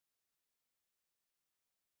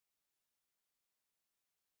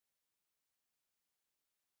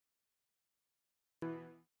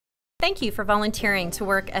Thank you for volunteering to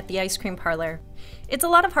work at the ice cream parlor. It's a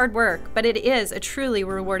lot of hard work, but it is a truly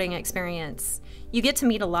rewarding experience. You get to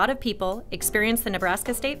meet a lot of people, experience the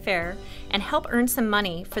Nebraska State Fair, and help earn some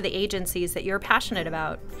money for the agencies that you're passionate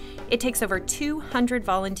about. It takes over 200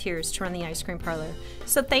 volunteers to run the ice cream parlor,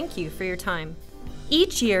 so thank you for your time.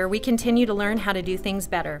 Each year, we continue to learn how to do things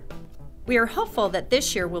better. We are hopeful that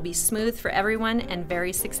this year will be smooth for everyone and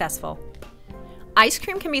very successful. Ice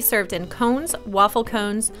cream can be served in cones, waffle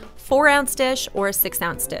cones, 4-ounce dish, or a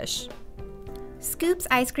 6-ounce dish. Scoop's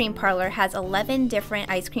Ice Cream Parlor has 11 different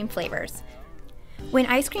ice cream flavors. When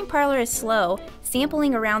Ice Cream Parlor is slow,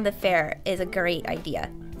 sampling around the fair is a great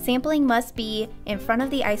idea. Sampling must be in front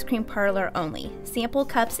of the ice cream parlor only. Sample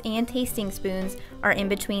cups and tasting spoons are in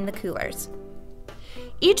between the coolers.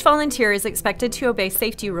 Each volunteer is expected to obey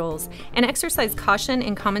safety rules and exercise caution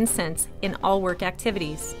and common sense in all work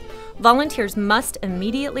activities. Volunteers must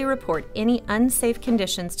immediately report any unsafe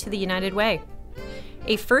conditions to the United Way.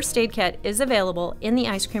 A first aid kit is available in the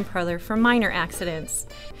ice cream parlor for minor accidents.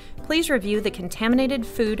 Please review the contaminated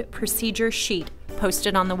food procedure sheet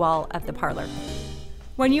posted on the wall of the parlor.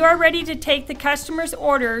 When you are ready to take the customer's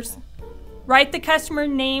orders, write the customer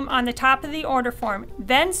name on the top of the order form,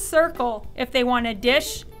 then circle if they want a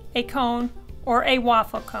dish, a cone, or a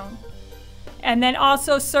waffle cone. And then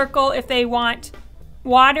also circle if they want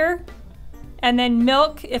water, and then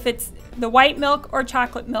milk, if it's the white milk or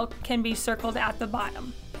chocolate milk, can be circled at the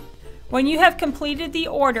bottom. When you have completed the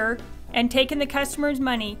order and taken the customer's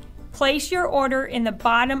money, place your order in the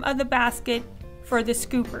bottom of the basket for the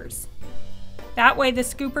scoopers. That way the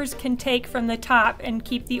scoopers can take from the top and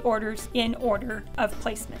keep the orders in order of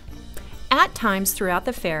placement. At times throughout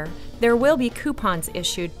the fair, there will be coupons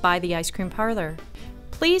issued by the ice cream parlor.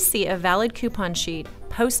 Please see a valid coupon sheet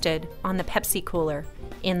posted on the Pepsi cooler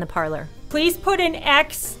in the parlor. Please put an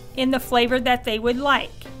X in the flavor that they would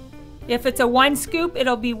like. If it's a 1 scoop,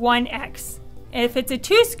 it'll be 1X. If it's a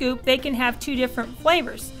 2 scoop, they can have 2 different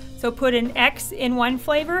flavors. So put an X in one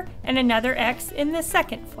flavor and another X in the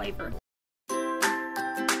second flavor.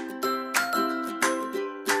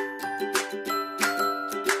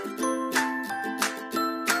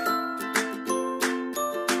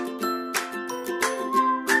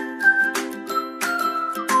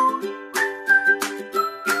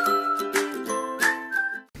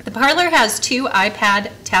 The parlor has 2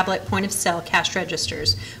 iPad tablet point-of-sale cash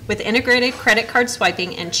registers with integrated credit card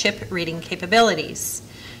swiping and chip reading capabilities.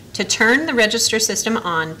 To turn the register system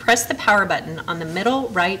on, press the power button on the middle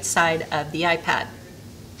right side of the iPad.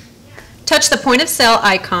 Touch the point-of-sale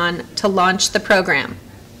icon to launch the program.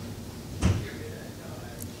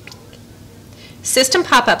 System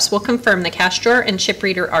pop-ups will confirm the cash drawer and chip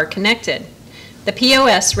reader are connected. The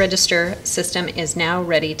POS register system is now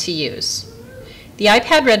ready to use. The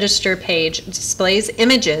iPad register page displays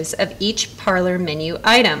images of each parlor menu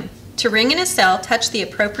item. To ring in a cell, touch the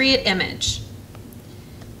appropriate image.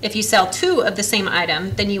 If you sell 2 of the same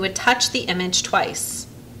item, then you would touch the image twice.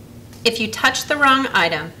 If you touch the wrong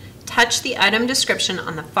item, touch the item description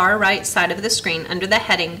on the far right side of the screen under the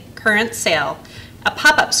heading Current Sale, a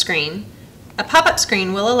pop-up screen. A pop-up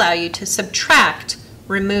screen will allow you to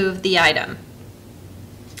remove the item.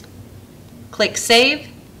 Click Save,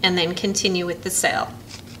 and then continue with the sale.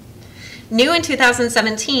 New in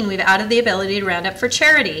 2017, we've added the ability to round up for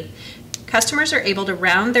charity. Customers are able to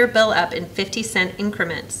round their bill up in 50-cent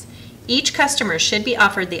increments. Each customer should be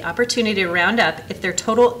offered the opportunity to round up if their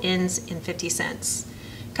total ends in 50 cents.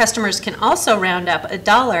 Customers can also round up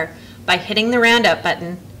 $1 by hitting the round up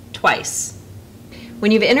button twice.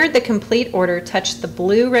 When you've entered the complete order, touch the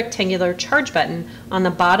blue rectangular charge button on the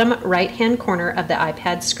bottom right-hand corner of the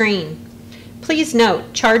iPad screen. Please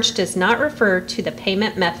note, charge does not refer to the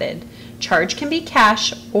payment method. Charge can be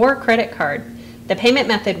cash or credit card. The payment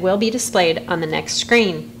method will be displayed on the next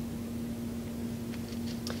screen.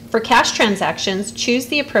 For cash transactions, choose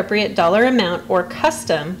the appropriate dollar amount or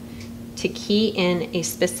custom to key in a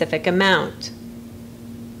specific amount.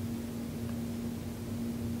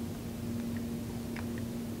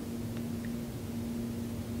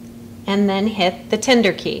 And then hit the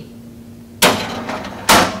tender key.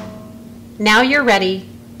 Now you're ready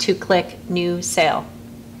to click New Sale.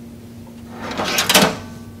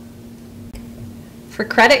 For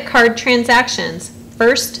credit card transactions,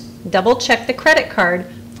 first double check the credit card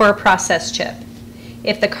for a process chip.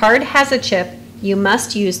 If the card has a chip, you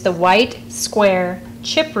must use the white square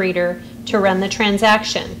chip reader to run the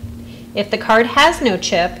transaction. If the card has no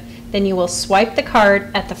chip, then you will swipe the card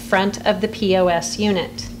at the front of the POS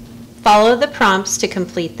unit. Follow the prompts to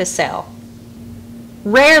complete the sale.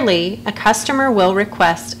 Rarely, a customer will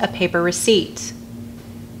request a paper receipt.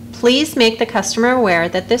 Please make the customer aware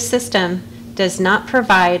that this system does not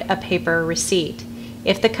provide a paper receipt.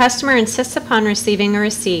 If the customer insists upon receiving a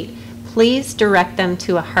receipt, please direct them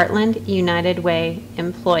to a Heartland United Way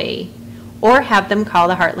employee or have them call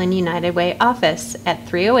the Heartland United Way office at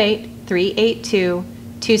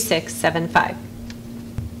 308-382-2675.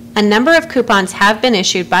 A number of coupons have been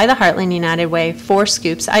issued by the Heartland United Way for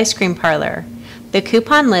Scoops Ice Cream Parlor. The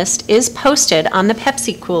coupon list is posted on the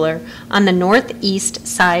Pepsi cooler on the northeast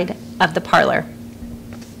side of the parlor.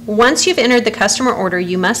 Once you've entered the customer order,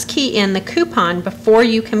 you must key in the coupon before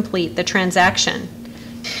you complete the transaction.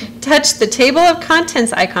 Touch the table of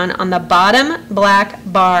contents icon on the bottom black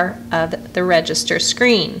bar of the register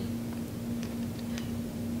screen.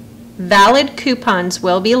 Valid coupons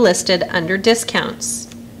will be listed under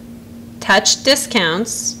discounts. Touch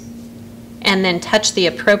discounts and then touch the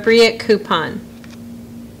appropriate coupon.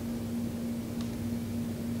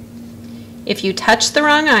 If you touch the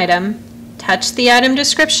wrong item, touch the item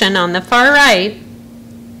description on the far right,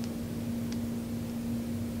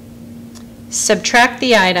 subtract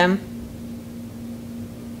the item,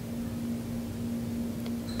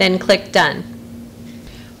 then click Done.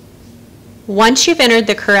 Once you've entered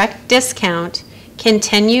the correct discount,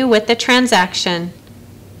 continue with the transaction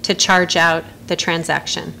to charge out the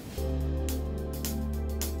transaction.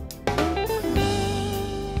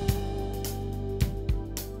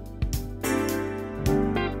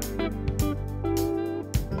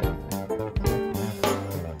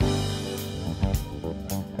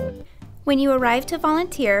 When you arrive to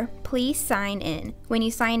volunteer, please sign in. When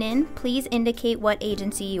you sign in, please indicate what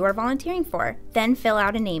agency you are volunteering for, then fill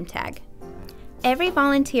out a name tag. Every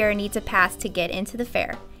volunteer needs a pass to get into the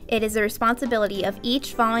fair. It is the responsibility of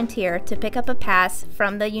each volunteer to pick up a pass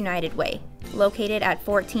from the United Way, located at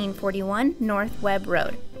 1441 North Webb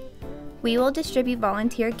Road. We will distribute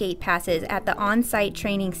volunteer gate passes at the on-site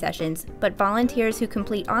training sessions, but volunteers who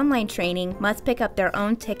complete online training must pick up their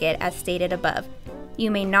own ticket as stated above. You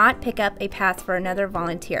may not pick up a pass for another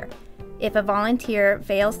volunteer. If a volunteer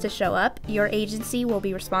fails to show up, your agency will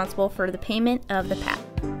be responsible for the payment of the pass.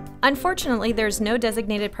 Unfortunately, there's no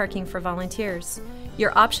designated parking for volunteers.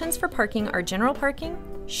 Your options for parking are general parking,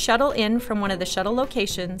 shuttle in from one of the shuttle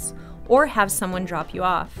locations, or have someone drop you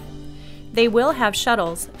off. They will have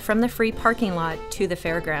shuttles from the free parking lot to the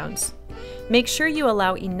fairgrounds. Make sure you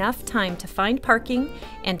allow enough time to find parking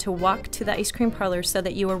and to walk to the ice cream parlor so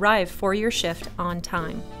that you arrive for your shift on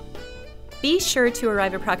time. Be sure to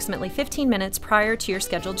arrive approximately 15 minutes prior to your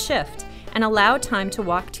scheduled shift and allow time to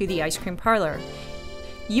walk to the ice cream parlor.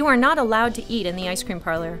 You are not allowed to eat in the ice cream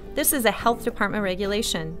parlor. This is a health department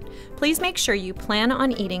regulation. Please make sure you plan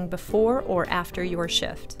on eating before or after your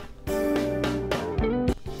shift.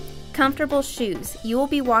 Comfortable shoes. You will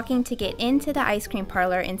be walking to get into the ice cream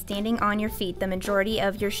parlor and standing on your feet the majority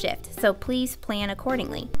of your shift, so please plan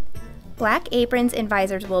accordingly. Black aprons and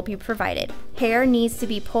visors will be provided. Hair needs to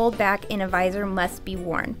be pulled back and a visor must be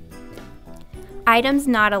worn. Items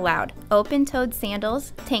not allowed: open-toed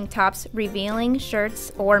sandals, tank tops, revealing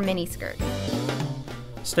shirts, or miniskirts.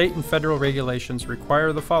 State and federal regulations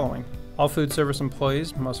require the following. All food service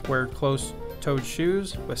employees must wear closed-toed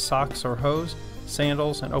shoes with socks or hose.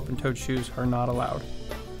 Sandals and open-toed shoes are not allowed.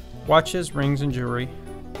 Watches, rings, and jewelry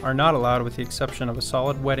are not allowed with the exception of a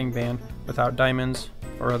solid wedding band without diamonds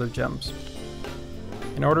or other gems.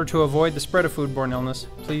 In order to avoid the spread of foodborne illness,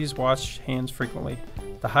 please wash hands frequently.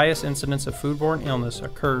 The highest incidence of foodborne illness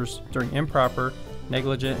occurs during improper,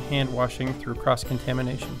 negligent hand washing through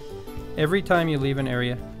cross-contamination. Every time you leave an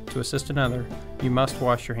area to assist another, you must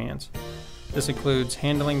wash your hands. This includes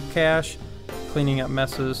handling cash, cleaning up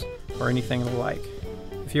messes, or anything alike.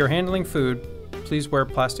 If you are handling food, please wear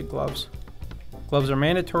plastic gloves. Gloves are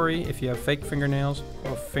mandatory if you have fake fingernails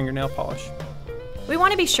or fingernail polish. We want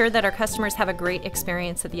to be sure that our customers have a great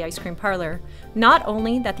experience at the ice cream parlor. Not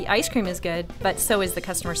only that the ice cream is good, but so is the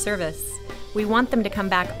customer service. We want them to come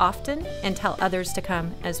back often and tell others to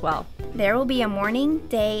come as well. There will be a morning,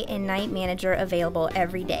 day, and night manager available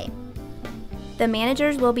every day. The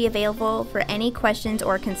managers will be available for any questions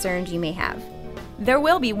or concerns you may have. There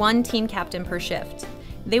will be one team captain per shift.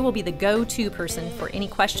 They will be the go-to person for any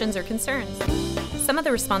questions or concerns. Some of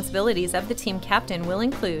the responsibilities of the team captain will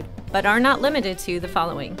include, but are not limited to, the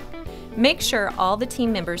following. Make sure all the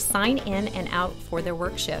team members sign in and out for their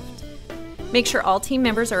work shift. Make sure all team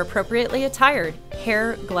members are appropriately attired,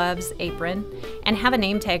 hair, gloves, apron, and have a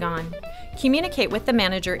name tag on. Communicate with the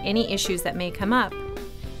manager any issues that may come up.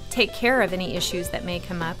 Take care of any issues that may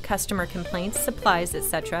come up, customer complaints, supplies,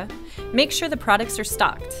 etc. Make sure the products are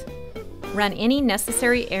stocked. Run any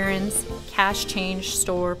necessary errands, cash change,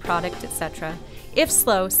 store, product, etc. If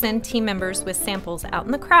slow, send team members with samples out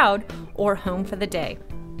in the crowd or home for the day.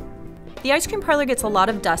 The ice cream parlor gets a lot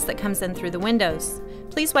of dust that comes in through the windows.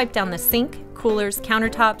 Please wipe down the sink, coolers,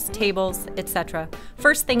 countertops, tables, etc.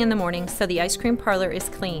 first thing in the morning so the ice cream parlor is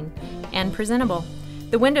clean and presentable.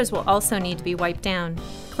 The windows will also need to be wiped down.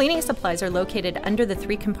 Cleaning supplies are located under the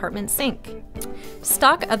 3-compartment sink.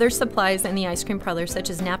 Stock other supplies in the ice cream parlor such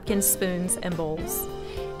as napkins, spoons, and bowls.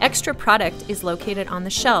 Extra product is located on the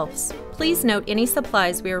shelves. Please note any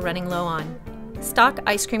supplies we are running low on. Stock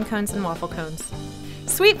ice cream cones and waffle cones.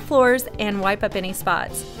 Sweep floors and wipe up any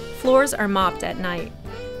spots. Floors are mopped at night.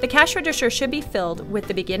 The cash register should be filled with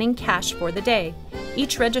the beginning cash for the day.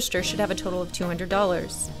 Each register should have a total of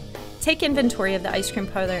 $200. Take inventory of the ice cream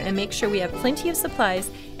parlor and make sure we have plenty of supplies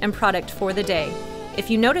and product for the day. If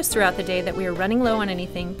you notice throughout the day that we are running low on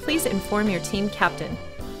anything, please inform your team captain.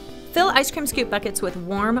 Fill ice cream scoop buckets with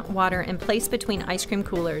warm water and place between ice cream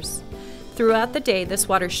coolers. Throughout the day, this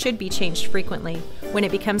water should be changed frequently when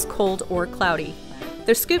it becomes cold or cloudy.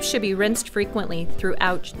 The scoops should be rinsed frequently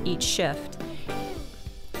throughout each shift.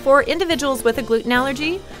 For individuals with a gluten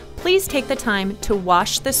allergy, please take the time to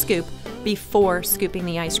wash the scoop before scooping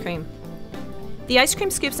the ice cream. The ice cream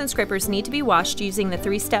scoops and scrapers need to be washed using the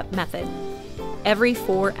 3-step method. Every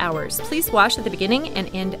 4 hours. Please wash at the beginning and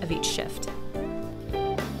end of each shift.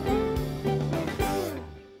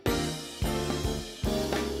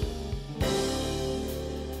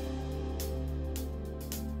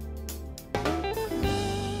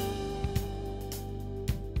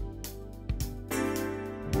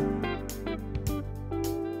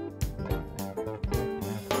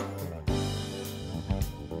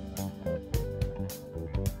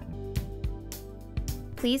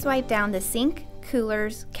 Please wipe down the sink,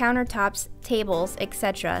 coolers, countertops, tables,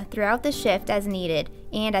 etc. throughout the shift as needed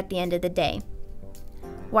and at the end of the day.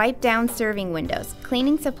 Wipe down serving windows.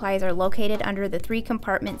 Cleaning supplies are located under the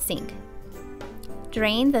 3-compartment sink.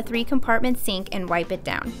 Drain the 3-compartment sink and wipe it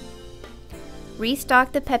down.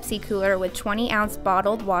 Restock the Pepsi cooler with 20-ounce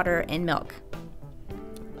bottled water and milk.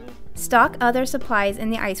 Stock other supplies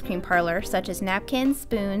in the ice cream parlor such as napkins,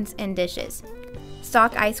 spoons, and dishes.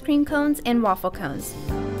 Stock ice cream cones and waffle cones.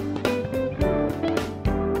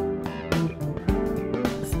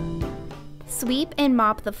 Sweep and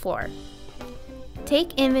mop the floor.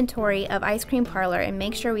 Take inventory of ice cream parlor and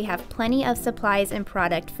make sure we have plenty of supplies and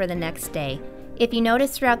product for the next day. If you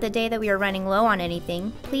notice throughout the day that we are running low on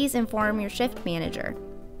anything, please inform your shift manager.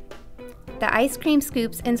 The ice cream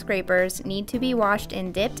scoops and scrapers need to be washed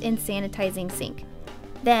and dipped in sanitizing sink,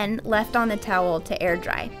 then left on the towel to air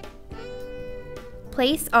dry.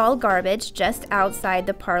 Place all garbage just outside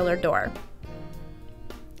the parlor door.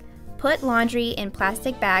 Put laundry in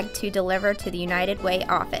plastic bag to deliver to the United Way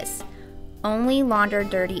office. Only launder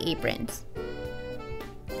dirty aprons.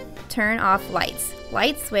 Turn off lights.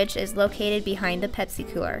 Light switch is located behind the Pepsi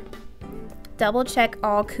cooler. Double check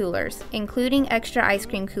all coolers, including extra ice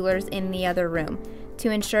cream coolers in the other room, to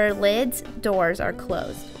ensure lids, doors are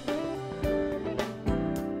closed.